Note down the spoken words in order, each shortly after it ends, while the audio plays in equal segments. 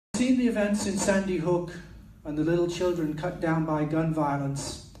seen the events in Sandy Hook and the little children cut down by gun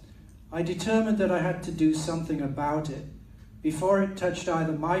violence, I determined that I had to do something about it before it touched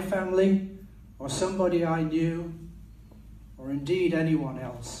either my family or somebody I knew, or indeed anyone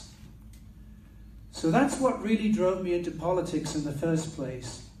else. So that's what really drove me into politics in the first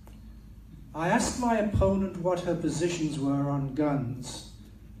place. I asked my opponent what her positions were on guns,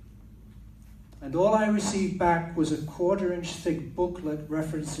 and all I received back was a 1/4-inch thick booklet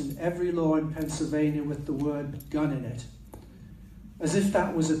referencing every law in Pennsylvania with the word gun in it, as if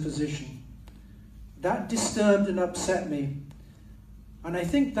that was a position. That disturbed and upset me, and I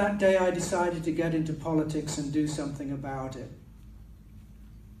think that day I decided to get into politics and do something about it.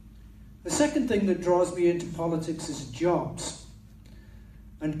 The second thing that draws me into politics is jobs.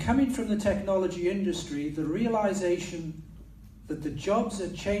 And coming from the technology industry, the realization that the jobs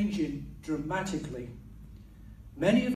are changing dramatically. Many of